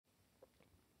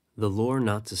The lure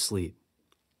not to sleep.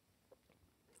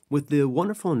 With the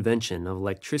wonderful invention of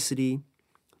electricity,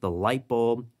 the light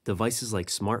bulb, devices like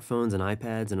smartphones and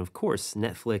iPads, and of course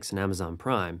Netflix and Amazon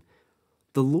Prime,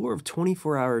 the lure of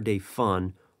 24-hour-a-day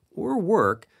fun or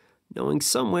work, knowing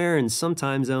somewhere in some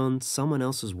time zone someone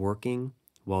else is working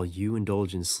while you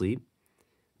indulge in sleep,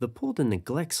 the pull to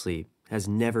neglect sleep has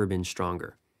never been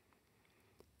stronger.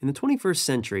 In the 21st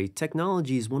century,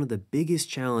 technology is one of the biggest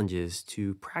challenges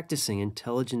to practicing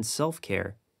intelligent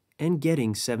self-care and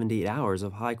getting 7 to 8 hours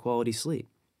of high-quality sleep.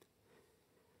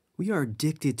 We are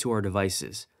addicted to our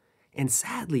devices, and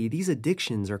sadly, these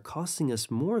addictions are costing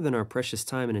us more than our precious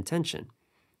time and attention.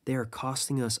 They are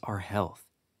costing us our health.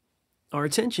 Our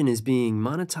attention is being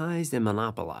monetized and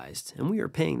monopolized, and we are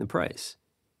paying the price.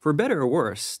 For better or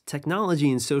worse, technology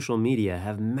and social media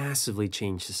have massively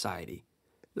changed society.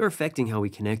 They're affecting how we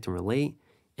connect and relate,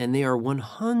 and they are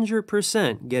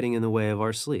 100% getting in the way of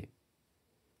our sleep.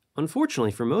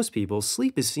 Unfortunately, for most people,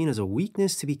 sleep is seen as a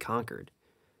weakness to be conquered.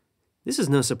 This is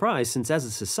no surprise since as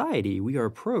a society, we are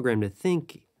programmed to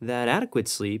think that adequate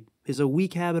sleep is a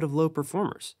weak habit of low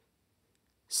performers.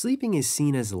 Sleeping is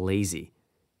seen as lazy.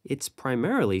 It's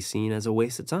primarily seen as a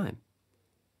waste of time.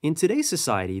 In today's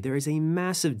society, there is a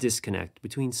massive disconnect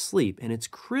between sleep and its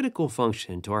critical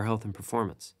function to our health and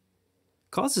performance.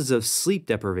 Causes of sleep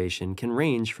deprivation can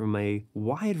range from a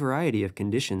wide variety of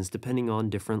conditions depending on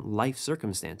different life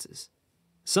circumstances.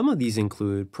 Some of these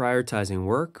include prioritizing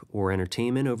work or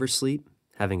entertainment over sleep,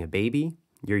 having a baby,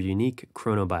 your unique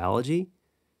chronobiology,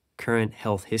 current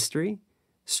health history,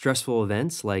 stressful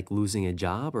events like losing a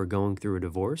job or going through a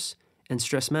divorce, and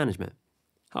stress management.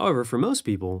 However, for most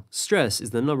people, stress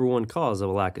is the #1 cause of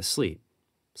a lack of sleep.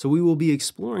 So we will be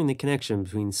exploring the connection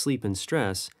between sleep and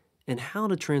stress and how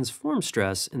to transform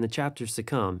stress in the chapters to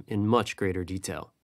come in much greater detail.